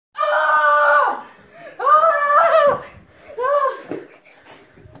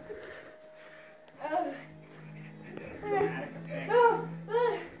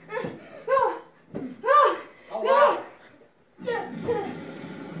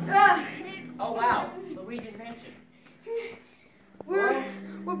Oh wow, Luigi's Mansion.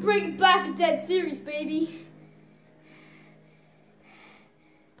 We're bringing back a dead series, baby.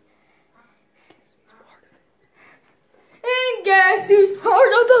 And guess who's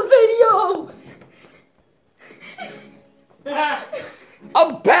part of the video?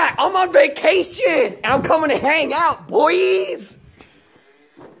 I'm back. I'm on vacation. I'm coming to hang out, boys.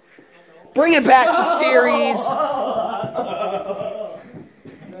 Bringing back the series.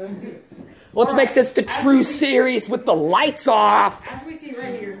 Let's make this the true series with the lights off. As we see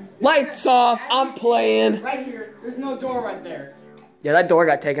right here. Lights off. I'm playing. Right here. There's no door right there. Yeah, that door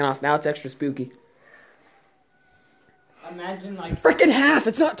got taken off. Now it's extra spooky. Imagine like Frickin' half.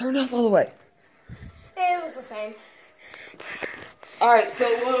 It's not turned off all the way. It was the same. Alright,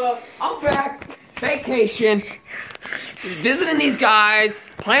 so, I'm back. Vacation. Visiting these guys.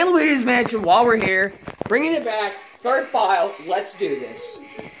 Playing Luigi's Mansion while we're here. Bringing it back. Third file. Let's do this.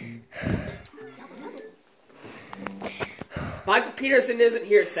 Michael Peterson isn't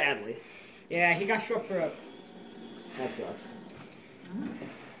here, sadly. yeah, he got strep throat. That sucks.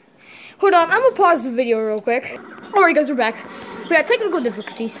 Hold on, I'm gonna pause the video real quick. Alright guys, we're back. We got technical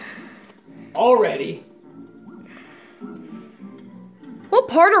difficulties. Already. What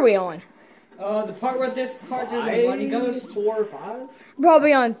part are we on? The part where this part there's a money ghost. 4 or 5?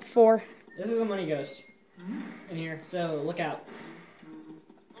 Probably on 4. This is a money ghost in here, so look out.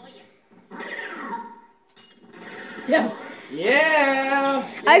 Yes. Yeah.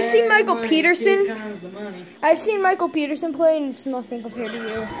 I've seen Michael Peterson. Here comes the money. I've seen Michael Peterson play, and it's nothing compared to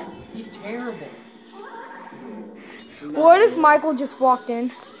you. He's terrible. What if Michael just walked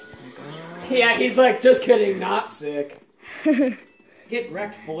in? Yeah, he's like, just kidding, not sick. Get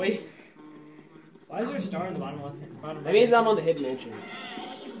wrecked, boy. Why is there a star in the bottom left? That means I'm on the hidden mansion.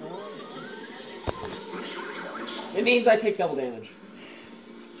 It means I take double damage.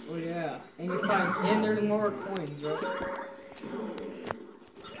 Oh yeah, and you find, and there's more coins, right?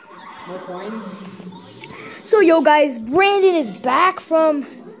 More coins? So yo guys, Brandon is back from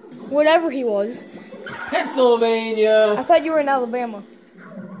whatever he was. Pennsylvania. I thought you were in Alabama.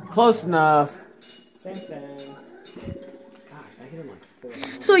 Close enough. Same thing. God, I hit him like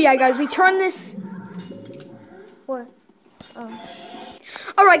 4. So yeah guys, we turn this... What?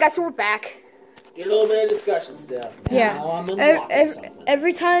 Alright guys, so we're back. Get a little bit of discussion stuff. Now Yeah. I'm unlocking something.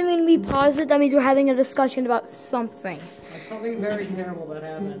 Every time when we pause it, that means we're having a discussion about something. Like something very terrible that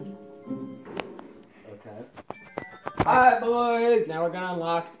happened. Okay. Alright, boys. Now we're gonna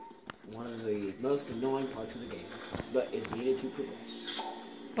unlock one of the most annoying parts of the game, but is needed to progress.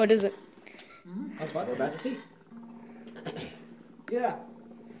 What is it? We're about to see. Yeah.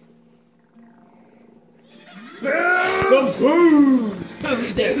 Some booze!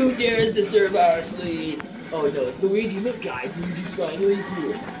 Who's there? Who dares disturb our sleep? Oh no, it's Luigi. Look, guys, Luigi's finally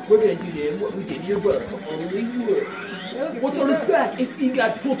here. We're gonna do to him what we did to your brother. Only worse. What's on his back? It's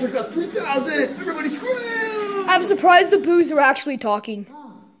EGOT Poltergust 3000! Everybody scream! I'm surprised the boos are actually talking.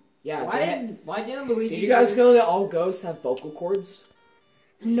 Yeah, Why didn't Luigi? did you guys know that all ghosts have vocal cords?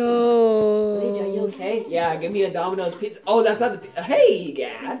 No. Luigi, are you okay? Yeah, give me a Domino's pizza. Oh, that's not the pizza. Hey,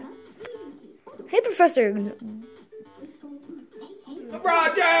 Gad. Hey, Professor.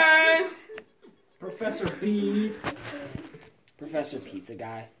 LeBron James! Professor B. Professor Pizza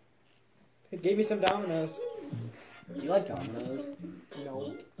Guy. He gave me some Dominoes. You like Domino's?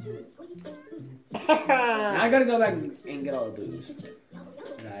 No. Now I gotta go back and get all the booze.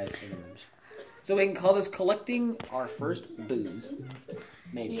 Guys, so we can call this collecting our first booze.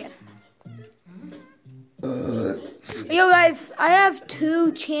 Maybe. Yeah. Yo guys, I have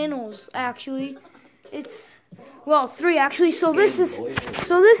 2 channels actually. It's 3 actually. So this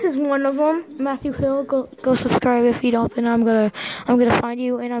is one of them. Matthew Hill. Go subscribe. If you don't, then I'm gonna find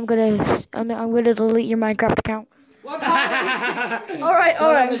you and I'm gonna delete your Minecraft account. All right.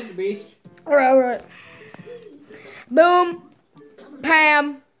 Mr. Beast. All right. Boom,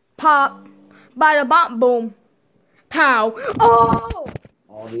 pam, pop, bada bop, boom, pow. Oh!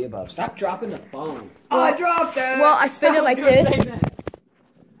 All the above. Stop dropping the phone. Oh, I dropped it. Well, I spin it like this.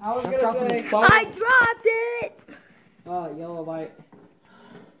 I was gonna say. I dropped it. Yellow light.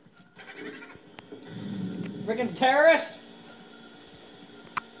 Freaking terrorist!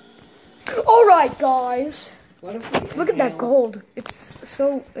 All right, guys. What if we Look at that inhale? gold. It's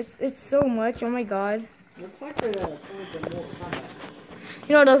so much. Oh my god. Looks like we're the coins in Mortal Kombat.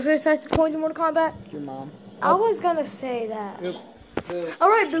 You know what else is the coins in Mortal Kombat? Your mom. I was gonna say that. Yep. All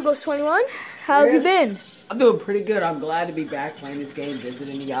right, Bugos21. How have you been? I'm doing pretty good. I'm glad to be back playing this game,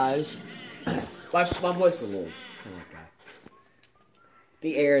 visiting you guys. My voice is a little kind of like that.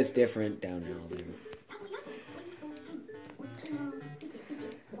 The air is different down now, dude.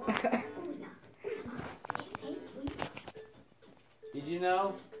 Did you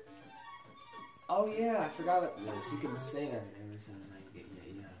know? Oh yeah, I forgot about this. You can say that every time you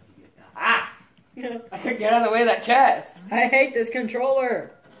get ah! I couldn't get out of the way of that chest. I hate this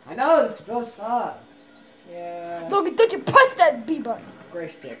controller. I know, this controller sucks. Yeah. Logan, don't you press that B button. Gray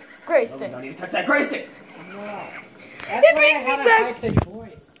stick. Gray Oh, stick. don't even touch that gray stick. No. It brings me back. High-pitched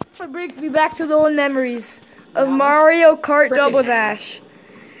voice. It brings me back to the old memories of Now, Mario Kart frickin' Double hell. Dash.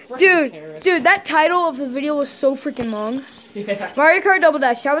 Frickin' terrorist. Dude, that title of the video was so freaking long. Yeah. Mario Kart Double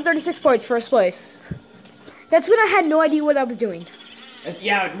Dash, got with 36 points, first place. That's when I had no idea what I was doing.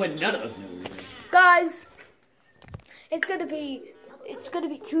 Yeah, when none of us knew. Guys, it's gonna be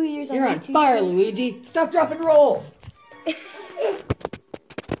 2 years You're on YouTube. fire, Luigi. Stop, drop, and roll.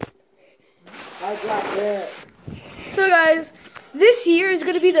 I got it. So guys, this year is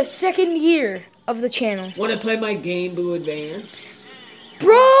gonna be the second year of the channel. Want to play my Game Boy Advance?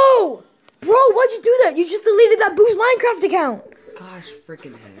 Bro, why'd you do that? You just deleted that Boo's Minecraft account. Gosh,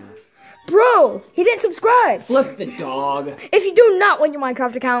 freaking half. Bro, he didn't subscribe. Flip the dog. If you do not want your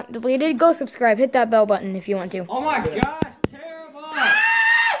Minecraft account deleted, go subscribe. Hit that bell button if you want to. Oh my gosh, terrible!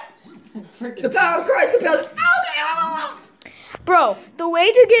 Freaking The power of Christ compels. Bro, the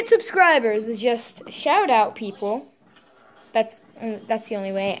way to get subscribers is just shout out people. That's the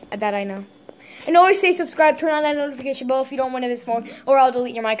only way that I know. And always say subscribe, turn on that notification bell if you don't want to miss more, or I'll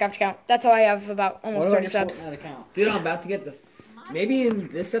delete your Minecraft account. That's how I have about almost 30 subs. That account. Dude, I'm about to get the. Maybe in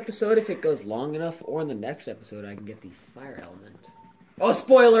this episode, if it goes long enough, or in the next episode, I can get the fire element. Oh,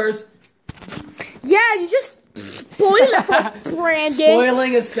 spoilers! Yeah, you just spoil it for us, Brandon.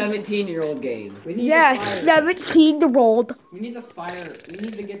 Spoiling a 17-year-old game. We need Yeah, the fire. 17-year-old. We need the fire. We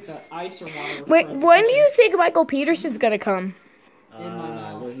need to get the ice or water. Wait, from when the do you think Michael Peterson's gonna come? In my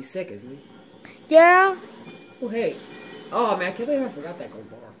mouth. Well, he's sick, isn't he? Yeah. Oh, hey. Oh, man, I can't believe I forgot that gold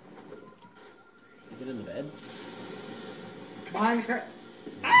bar. Is it in the bed? Behind the curtain.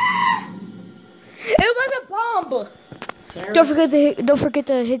 It was a bomb. Terrorist. Don't forget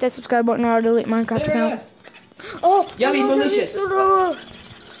to hit that subscribe button or I'll delete Minecraft There it account. is. Oh, Yummy malicious. I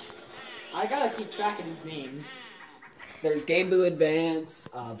gotta keep track of these names. There's Game Boy Advance,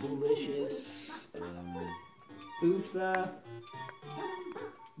 Boolicious, Bootha.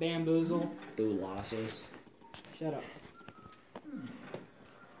 Bamboozle. Boolossus. Shut up.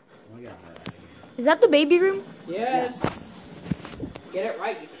 Oh, I got that. Is that the baby room? Yes. Get it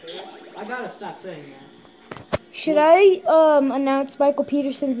right, you terrorist. I gotta stop saying that. Should I announce Michael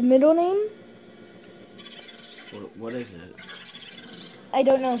Peterson's middle name? What is it? I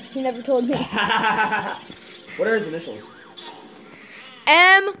don't know. He never told me. What are his initials?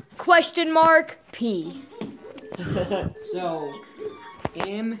 M question mark P. So,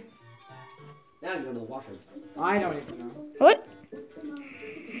 M. Now I'm going to the washroom. I don't even know. What?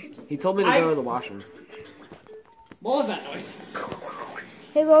 He told me to go to the washroom. What was that noise?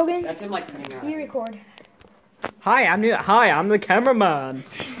 Hey Logan, That's him like cutting out. you record. Hi, I'm the cameraman.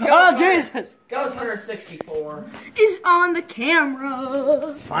 Oh, Jesus! Ghost Hunter 64. Is on the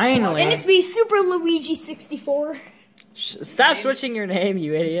camera. Finally. And it's me, Super Luigi 64. Stop switching your name,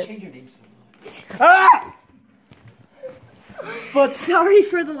 you idiot. Change your name so much. Ah! Sorry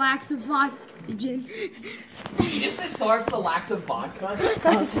for the lack of oxygen. Did you just say sorry for the lack of vodka?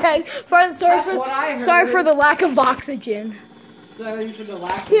 I said, That's sorry for the lack of oxygen. Sorry for the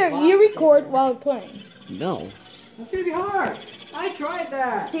lack of Here, you boxing. record while playing. No. That's gonna be hard. I tried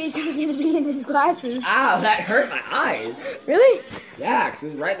that. He's gonna be in his glasses. Ow, that hurt my eyes. Really? Yeah, 'cause it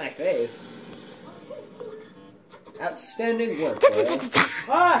was right in my face. Outstanding work, bro.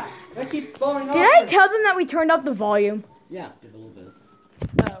 Ah! I keep falling off. Did I tell them that we turned up the volume? Yeah, did a little bit.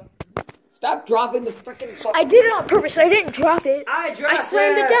 No. Stop dropping the frickin' fucking... I did it on purpose. I didn't drop it. I dropped I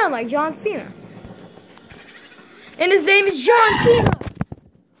slammed it down like John Cena. And his name is John Cena.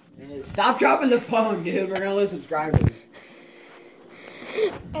 Stop dropping the phone, dude. We're gonna lose subscribers.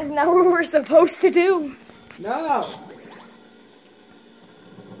 Isn't that what we're supposed to do? No.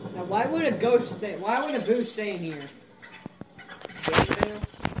 Now, why would a ghost stay? Why would a boo stay in here?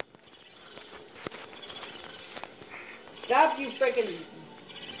 Stop, you freaking.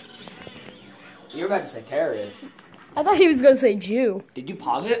 You were about to say terrorist. I thought he was gonna say Jew. Did you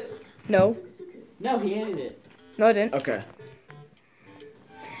pause it? No. No, he ended it. No, I didn't. Okay.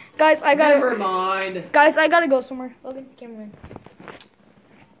 Guys, I gotta. Never mind. Guys, I gotta go somewhere. Logan, cameraman.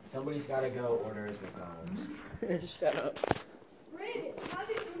 Somebody's gotta go order his McDonald's. Shut up. Brandon, how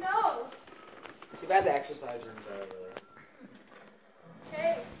did you know? Too bad the exercise room's right over there.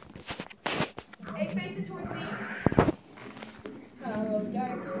 Hey. Hey, face it towards me. Hello,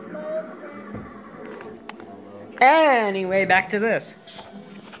 darkness, my old friend. Anyway, back to this.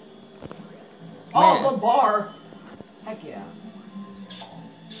 Oh, the bar! Heck yeah.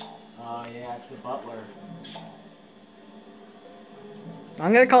 Oh yeah, it's the butler.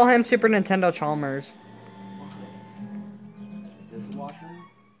 I'm gonna call him Super Nintendo Chalmers. Is this a washroom?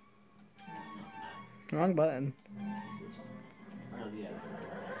 Wrong button. Oh, yeah,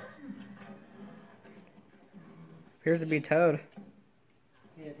 Appears to be Toad.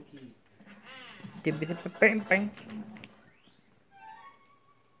 yeah, it's a key. Bang.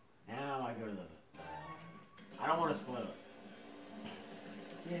 Now I go to the... I don't want to spoil it.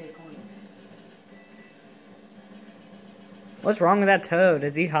 Yay, coins. What's wrong with that Toad?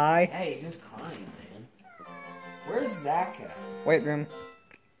 Is he high? Hey, he's just crying, man. Where's Zach at? Weight room.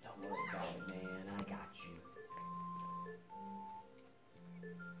 Don't worry about it, man. I got you.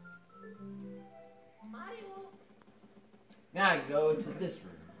 Now I go to this room.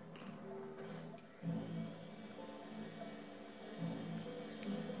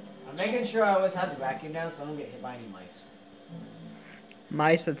 I'm making sure I always have the vacuum down so I don't get hit by any mice.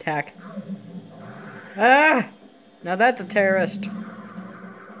 Mice attack. Ah! Now that's a terrorist. No,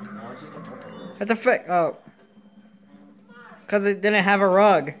 it's just a purple room. That's a fake. Oh. Because it didn't have a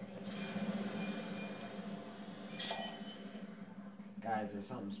rug. Guys, there's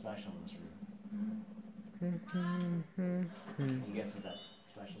something special in this room. Can you guess what that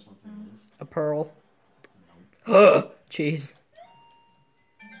special something is? A pearl. No. Jeez.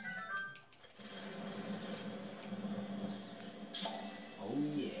 Oh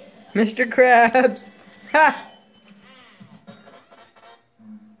yeah. Mr. Krabs! Ha!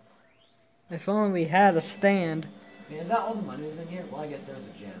 If only we had a stand. Man, is that all the money is in here? Well, I guess there's a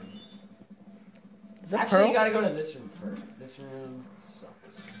gem. Is that Actually, pearl? you gotta go to this room first. This room sucks.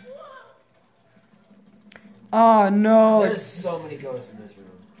 Oh no! There's so many ghosts in this room.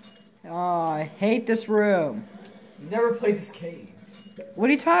 Oh, I hate this room. You never played this game. What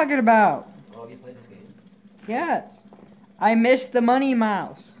are you talking about? Oh, have you played this game? Yes. I missed the money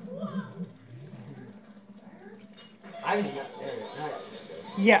mouse. I did not.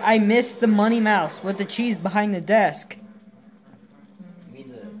 Yeah, I missed the money mouse with the cheese behind the desk. You mean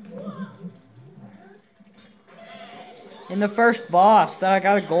the... In the first boss that I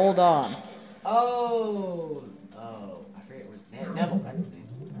got a gold on. Oh, I forget what Neville. That's his name.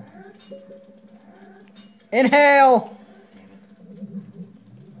 Inhale.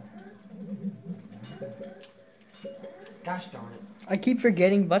 Gosh darn it! I keep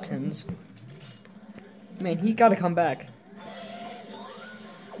forgetting buttons. Man, he gotta come back.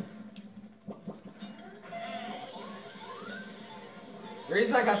 The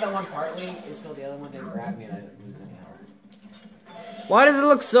reason I got that one partly is so the other one didn't grab me and I didn't lose any health. Why does it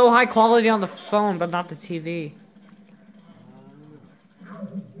look so high quality on the phone but not the TV?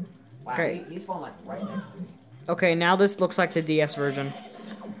 Wow, Okay. he spawned like right next to me. Okay, now this looks like the DS version.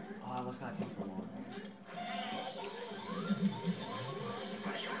 Oh, I almost got 2 for 1.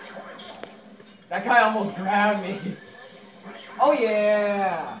 That guy almost grabbed me. Oh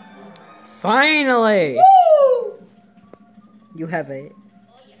yeah! Finally! Woo! You have a...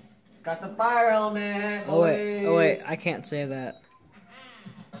 Got the fire element. Oh wait, boys. I can't say that.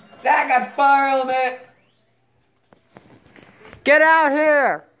 Zach got the fire element. Get out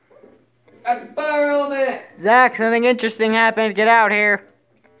here! Got the fire element. Zach, something interesting happened. Get out here.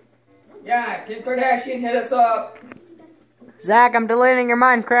 Yeah, Kim Kardashian hit us up. Zach, I'm deleting your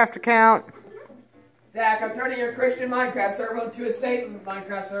Minecraft account. Zach, I'm turning your Christian Minecraft server into a Satan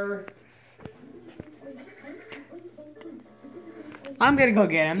Minecraft server. I'm gonna go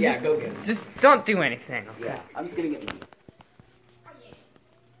get him. Yeah, go get him. Just don't do anything. Okay? Yeah, I'm just gonna get money.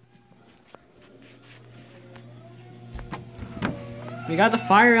 We got the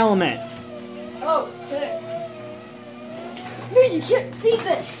fire element. Oh, sick. No, you can't see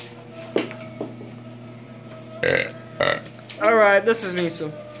this. Alright, this is me,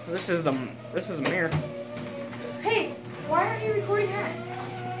 so this is a mirror. Hey, why aren't you recording that?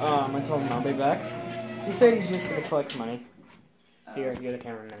 I told him I'll be back. He said he's just gonna collect money. Here, you're the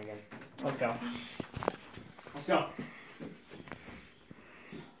cameraman again. Let's go. Let's go.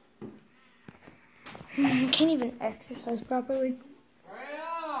 I can't even exercise properly.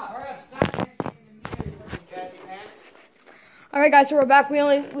 Hurry up, stop dancing in the mirror, you jazzy pants. Alright guys, so we're back. We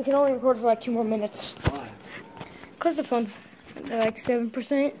can only record for like 2 more minutes. Why? Because the phone's like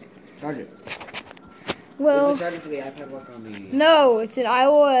 7%. Charge it. Well, Does the charger for the iPad work on the... no, it's an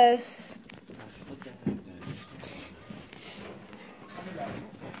iOS. Put that back down.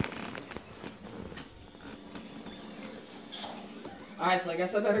 Alright, so I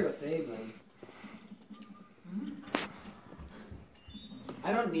guess I better go save them.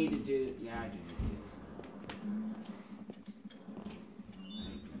 I don't need to do... Yeah, I do need to do this.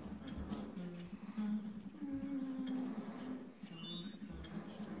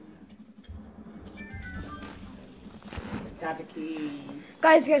 got the key.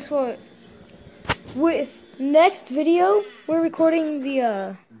 Guys, guess what? With next video, we're recording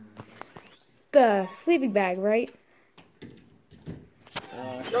the sleeping bag, right?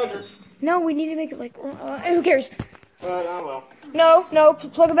 Roger. No, we need to make it like. Who cares? But I will. No,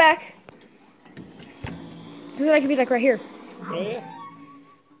 plug it back. Because then I can be like right here. Oh yeah.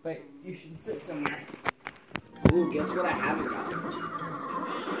 But you should sit somewhere. Ooh, guess what I haven't got?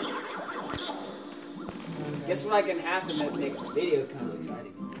 Guess what can happen that makes this video kind of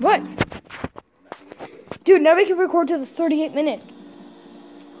exciting? What? Dude, now we can record to the 38-minute.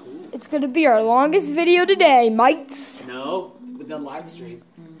 It's gonna be our longest video today, mates. No, with the live stream.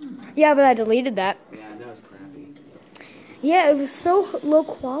 Yeah, but I deleted that. Yeah, that was crappy. Yeah, it was so low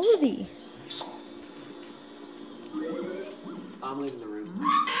quality. I'm leaving the room.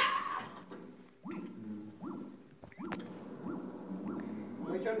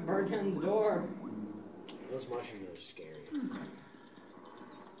 Why are you trying to burn down the door? Those mushrooms are scary.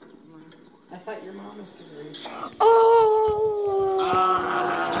 I thought your mom was scary. Oh!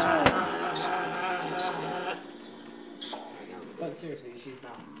 But seriously, she's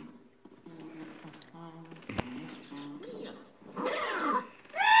not.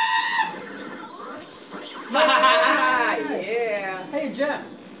 Yeah! Hey, Jeff.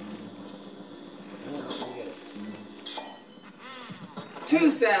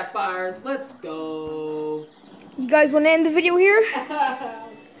 2 sapphires, let's go! You guys want to end the video here?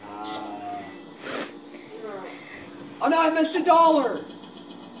 Oh no, I missed $1! Oh,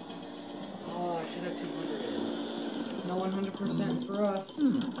 I should have 200. No 100% for us.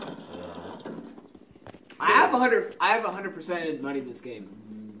 That sucks. I have 100% money in this game.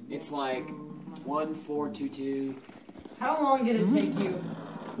 It's like 1, 4, 2, 2. How long did it take you?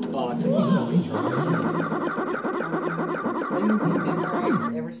 Oh, it took me so many tries. That means you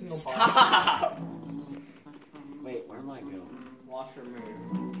memorized every single box. Stop! Wait, where am I going? Wash your mirror.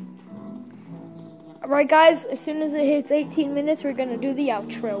 Alright, guys, as soon as it hits 18 minutes, we're gonna do the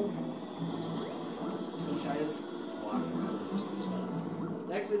outro. So should I just walk around this one?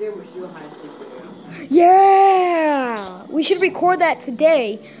 Next video, we should do a hide and seek video. Yeah! We should record that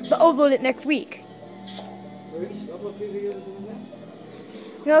today, but upload it next week. We should upload 2 videos at the same time?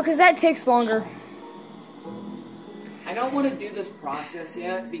 No, because that takes longer. I don't want to do this process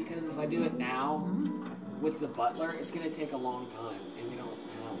yet because if I do it now with the butler, it's going to take a long time and we don't have.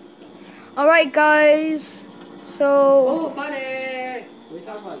 Alright, guys. So. Oh, money! We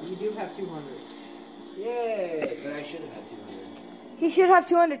talk about you do have 200. Yay! But I should have had 200. He should have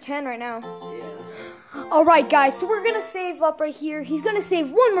 210 right now. Yeah. Alright, guys. So we're going to save up right here. He's going to save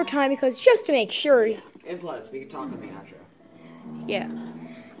one more time because just to make sure. And plus, we can talk on the outro. Yeah.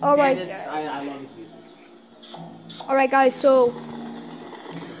 Alright. And this, I love this music. Alright, guys. So.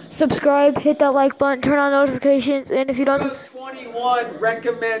 Subscribe, hit that like button, turn on notifications, and if you don't Rose 21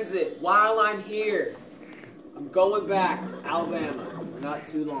 recommends it while I'm here. I'm going back to Alabama for not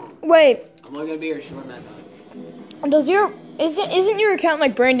too long. Wait, I'm only gonna be here a short amount of time. does your isn't your account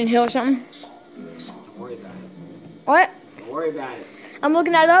like Brandon Hill or something? Don't worry about it. What? Don't worry about it. I'm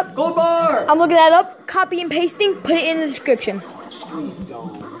looking that up. Gold bar! I'm looking that up, copy and pasting, put it in the description. Please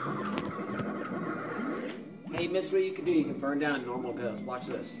don't. Hey, miss, what you can do? You can burn down normal ghosts. Watch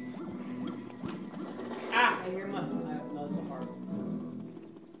this. Ah! I hear my. No, it's a heart.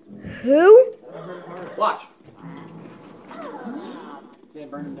 Who? I heard a heart. Watch. Yeah,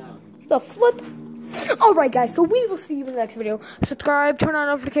 burn them down. The flip. Alright, guys, so we will see you in the next video. Subscribe, turn on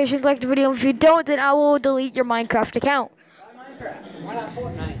notifications, like the video. If you don't, then I will delete your Minecraft account. Why Minecraft? Why not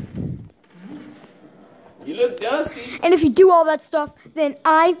Fortnite? You look dusty. And if you do all that stuff, then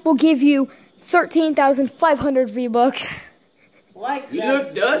I will give you 13,500 V-Bucks. Like You that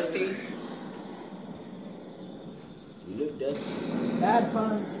look dusty. You look dusty. Bad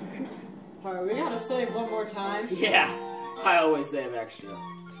puns. Alright, we gotta save one more time. Yeah, I always save extra.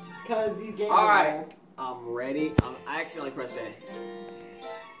 Because these games Alright, I'm ready. I accidentally pressed A.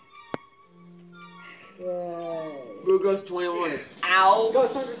 Yay. Blue Ghost 21 is out.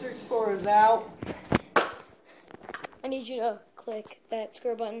 Ghost Hunter 64 is out. I need you to click that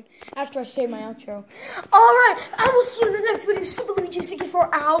square button after I say my outro. Alright, I will see you in the next video. Super Luigi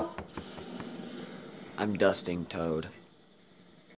 64 out. I'm dusting Toad.